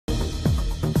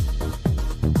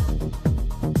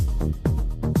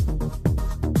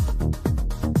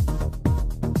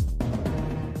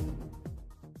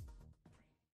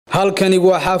halkani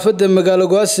waa xaafada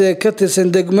magaaladaas ee ka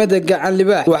tirsan degmada gacan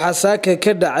libaax waxa saaka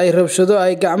ka dhacay rabshado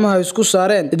ay gacmaha isku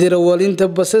saareen dirawalinta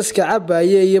basaska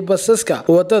cabaye iyo basaska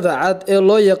wadada cad ee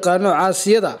loo yaqaano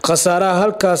caasiyada khasaaraha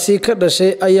halkaasi ka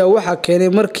dhashay ayaa waxa keenay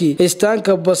markii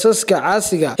istaanka basaska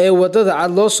caasiga ee wadada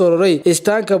cad loo sororay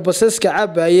istaanka basaska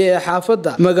cabaye ee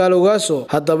xaafada magaaladaas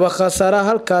hadaba khasaaraha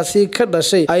halkaasi ka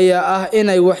dhashay ayaa ah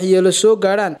inay waxyeelo soo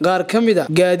gaaraan qaar kamida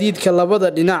gaadiidka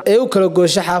labada dhinac ee u kala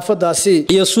goosha xaafadaasi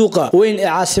iyo suuqa weyn ee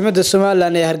caasimada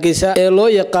Soomaaliland ee Hargeysa ee loo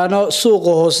yaqaano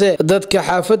suuqa hoose dadka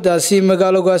xaafadaasi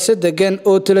magaaladaas degan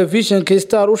oo telefishinka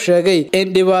Star u sheegay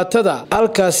in dhibaatada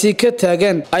halkaasi ka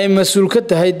taagan ay mas'uul ka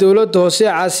tahay dawladda hoose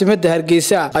ee caasimada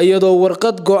Hargeysa iyadoo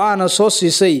warqad go'aan soo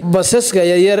siisay basaska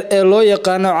yaryar ee loo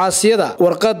yaqaano caasiyada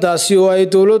warqadaasi oo ay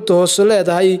dawladda hoose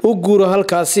leedahay u guuro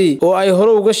halkaasi oo ay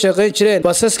hore uga shaqeyn jireen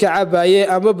basaska cabaye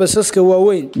ama basaska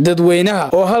waaweyn dadweynaha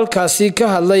oo halkaasi ka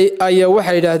hadlay ayaa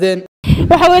waxay yiraahdeen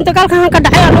waxa weyn dagaalkan ka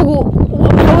dhacay anagu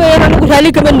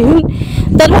raali gabanihin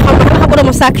dad waxa qoro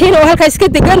masaakiin oo halka iska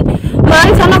degan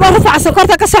maalinta anagu rafacsan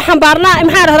korta ka soo xambaarnaa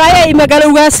maxaa raayay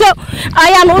magaalowgaaso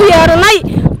ayaan u yeeranay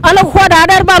anagu ku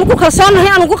dhaadheer baan ku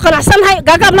kalsoonahay anagu qanacsanahay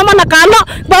gaagabna ma naqaano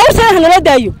baa u soo hanala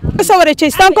daayo soo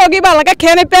wareejaystaankoogii baa laga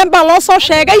keenay been baa loo soo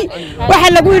sheegay waxa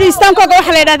lagu yiri istaankooga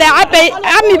waxa la yiraahdaa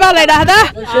cabbi baa la yiraahdaa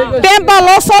been baa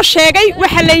loo soo sheegay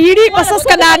waxa la yiri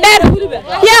basaska dhaadheer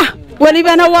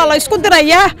walibana waa la isku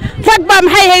dirayaa rag baa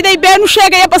maxay hayday been u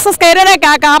sheegaya basaska yareer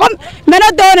gaagaaban mana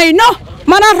doonayno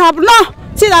mana rabno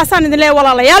sidaasaan idin leeyahay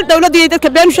walaalayaal dawladda iyo dadka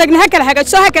been u sheegna ha kala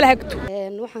hagaajiso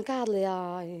waxaan ka hadlayaa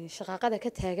shaqaqada ka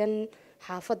taagan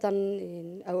xaafadan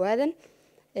awaadan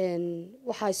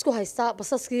waxa isku haysta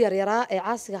basaskii yaryaraa ee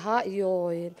caasiga ahaa iyo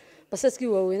basaskii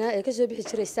waaweynaa ee ka soo bixi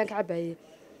jiray istaanka cabaye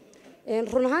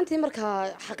run ahaantii marka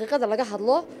xaqiiqada laga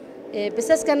hadlo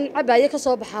basaskan cabaye ka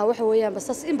soo baxaa waxa weeyaan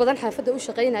basas in badan xaafada u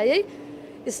shaqeynayay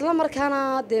isla markaana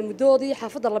muddoodii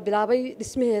xaafada la bilaabay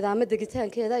dhismaheeda ama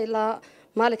degitaankeeda ilaa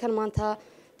maalinkan maanta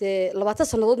 20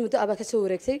 sanadood muddo aba ka soo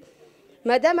wareegtay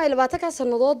maadaama ay 20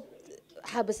 sanadood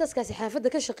basaskaasi xaafada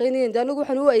ka shaqeynayeen anagu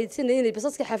waxaan u aydsanay inay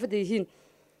basaska xaafada yihiin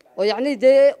oo yacni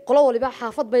qolo waliba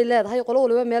xaafad bay leedahay qolo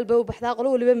waliba meel bay u baxdaa qolo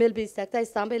waliba meel bay istaagtaa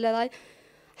Istaan bay leedahay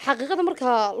xaqiiqada marka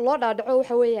loo dhaadhaco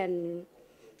waxa weeyaan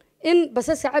in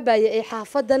basaska cabaye ay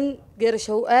xaafadan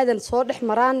geerashow aadan soo dhex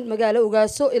maraan magaalo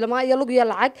ogaaso ilmaa iyo lug iyo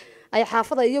lacag ay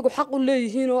xaafada iyagu xaq u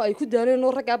leeyihiin oo ay ku daaneen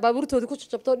oo ragga baabuurtooda ku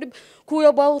jabto dib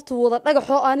kuwa baabuurtu wada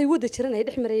dhagaxo aanay wada jiran ay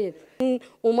dhex marayeen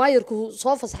uu maayirku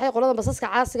soo fasaxay qolada basaska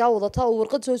caasiga wadata oo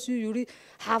warqad soo yiri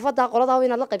xaafada qolada waa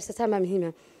inaad la qaybsataa ma muhiima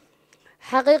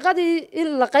xaqiiqadii in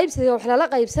la qaybsanayo wax la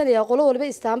qaybsanayo qolo waliba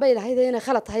Istaan bay lahayd inay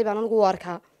khalad tahay baan anigu u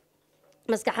arkaa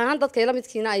maskaxaan dadka ila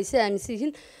midkiina ay si aaminsan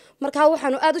yihiin marka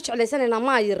waxaanu aad u jeclaysanayna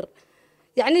maayir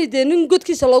yacni nin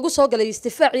godkiisa loogu soo galay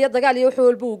istifaac iyo dagaal iyo wax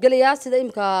walba uu galayaa sida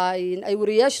imka ay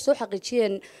wariyaashu soo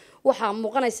xaqiijiyeen waxa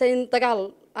muuqanaysa in dagaal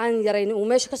aan yarayn uu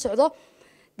meesha ka socdo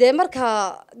marka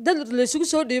dad la isugu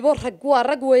soo dhiibo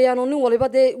rag weeyaan oo nin waliba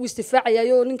uu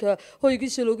istifaacayo ninka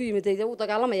hoygiisa loogu yimiday uu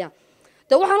dagaalamaya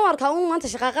waxaan u arkaa in maanta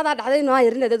shaqaqada dhacday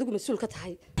maayir inaad adigu mas'uul ka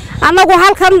tahay anagu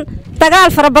halkan dagaal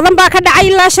fara badan baa ka dhacay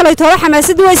ilaa shalay toona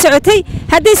xamaasadu way socotay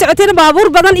hadii socotayna baabuur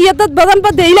badan iyo dad badan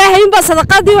bada Ilaahay in ba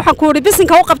sadaqadii waxaan ku wari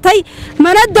bisinka u qabtay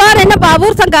mana doonayna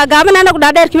baabuurtan gaagaaban anagu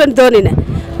dhaadheerkii baan doonayna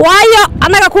waayo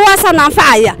anaga kuwaas aan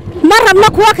anfacaya ma rabna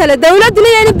kuwa kale dawladdu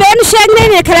inay been sheegnay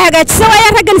inay kala hagaajiso way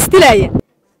raggan istilaya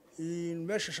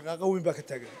meesha shaqaqa weyn baa ka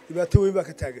taagan dhibaato weyn baa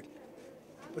ka taagan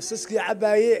basaskii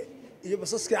cabaye iyo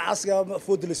basaskii caasiga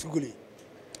food la isku galiyay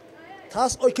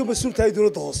taas oo ka mas'uul tahay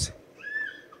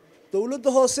dawladda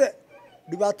hoose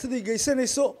dhibaatadii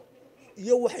geysanayso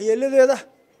iyo waxyeeladeeda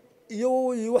iyo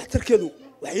wax tarkeedu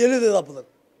waxyeeladeeda badan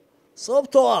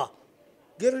sababtoo ah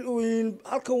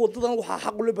halkan wadadan waxa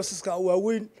xaq u leh basaska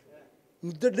waaweyn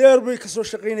muddo dheer bay ka soo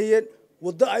shaqeynayeen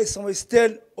wada ay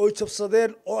samaysteen oo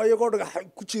jabsadeen oo ayagoo dhagax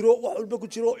ku jiro wax walba ku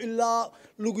jiro ilaa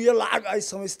lugiyo lacag ay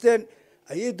samaysteen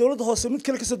ayay dawladda hoose mid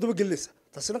kale ka soo daba gelinaysa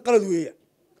taasina qalad weeyaan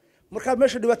marka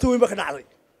meesha dhibaato weyn ba ka dhacday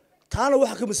taana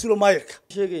waxa ka mas'uul maayirka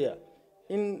sheegaya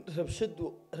in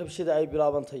rabshada ay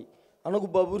bilaabantay anagu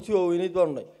baabuurtii waaweyneed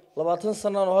baan nay 20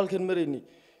 sano oo halkan mareynay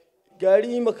gaari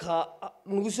imaka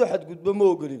nagu soo xadgudba ma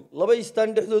ogolin laba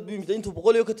Istaan dhexdood buu yimid intuu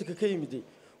 100 ka yimid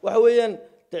waxa weeyaan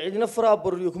cidina faraa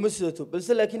bariyo kuma sidato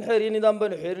balse laakiin xeer iyo nidaam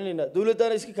baan xeerinaynaa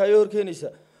dawladana iska kaayo horkeenaysa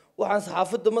waxaan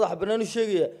saxaafadda madax banaan u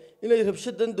sheegaya inay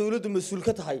rabshadan dawladdu mas'uul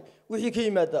ka tahay wixii ka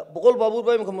yimaada 100 baabuur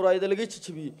baa imka muraayada laga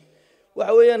jajabiyay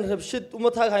waxa weeyaan rabshad uma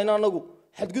taag hayna anagu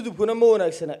xadgudubkuna ma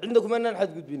wanaagsana cidna kuma naan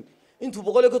xadgudbin intuu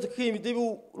 100 ka yimid buu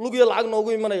lug iyo lacag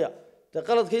noogu imanaya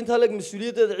qaladka inta lag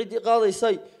mas'uuliyadeeda cid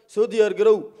qaadaysay soo diyaar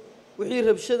garow wixii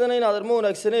rabshadana inaad armo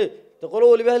wanaagsanee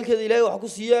تقولوا ولي بهالكذا إلهي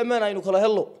وحكوسي أمان عينو كلا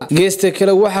هلو geesta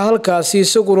kale waxa halkaasi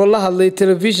isaguna la hadlay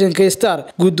telefishinka Star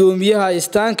gudoomiyaha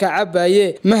Istaan ka cabaye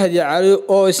Hadii cali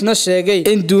oo isna sheegay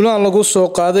in duulaan lagu soo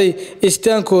qaaday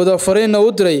istaankooda fariin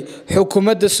u diray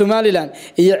xukuumadda Somaliland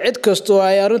iyo cid kasta oo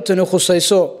ay arintani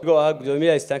khusayso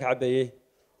gudoomiyaha Istaan ka cabaye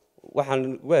waxaan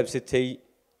ugu habsatay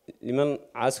niman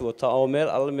caasi wata oo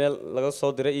meel laga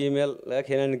soo diray email laga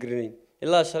keenay Garayn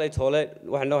ilaa shalay toole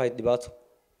waxaan noo hay dhibaato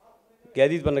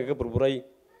gaadiid baan naga burburay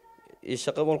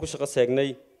shaqo ku shaqo seegnay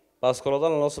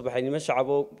baaskoloodana loo soo baxay niman shacab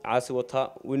oo caasi wata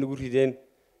way nagu rideen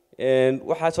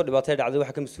waxa soo dhibaatay dhacday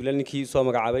waxa ka mas'uulan ninkii soo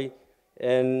magacaabay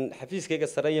xafiiskayga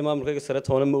sare iyo maamulkayga sare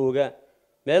toona ma oga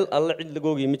meel alla cid laga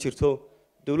oogay ma jirto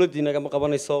dawladdiina naga ma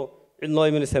qabanayso cid noo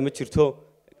imanaysa ma jirto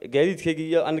gaadiidkayga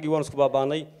iyo anagii waan isku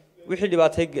baabaanay wixii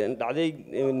dhibaatay dhacday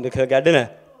kala gaadhana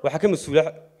waxa ka mas'uula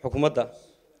xukuumadda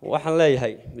waxaan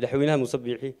leeyahay madaxweynaha Muuse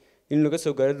Biixi in laga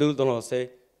soo gaaro dawladda hoose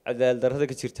cadaalad darrada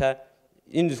ka jirta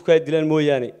in isku ay dilaan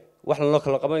mooyaane wax la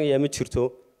kala qabanaya ma jirto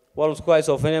wal isku ay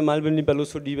soo feenay maalin nin baa loo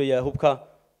soo dhiibaya hubka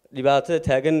dhibaatada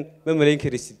taagan ma maleyn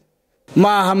karisid ma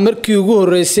aha markii ugu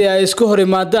horeysay ay isku hor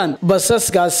imaadaan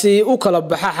basaskaasi u kala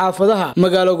baxa xaafadaha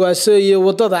magaaloogaasoo iyo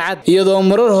wadada cad iyadoo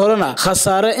marar horena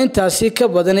khasaare intaasi ka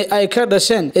badan ay ka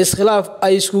dhasheen iskhilaaf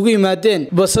ay iskugu yimaadeen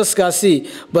basaskaasi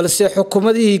balse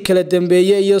xukuumadihii kala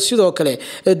dambeeyay iyo sidoo kale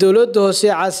dawladda hoose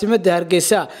caasimadda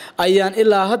Hargeysa ayaan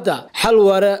ilaa hadda xal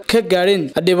waara ka gaarin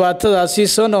dhibaatadaasi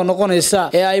soo noqonaysa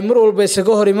ee ay mar walba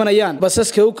isaga hor imanayaan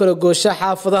basaska u kala goosha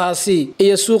xaafadahaasi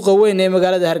iyo suuqa weyn ee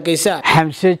magaalada Hargeysa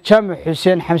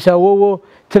حسين حمساوو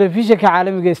تلفزيون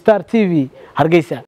كعالمي ستار تي في هرقيسة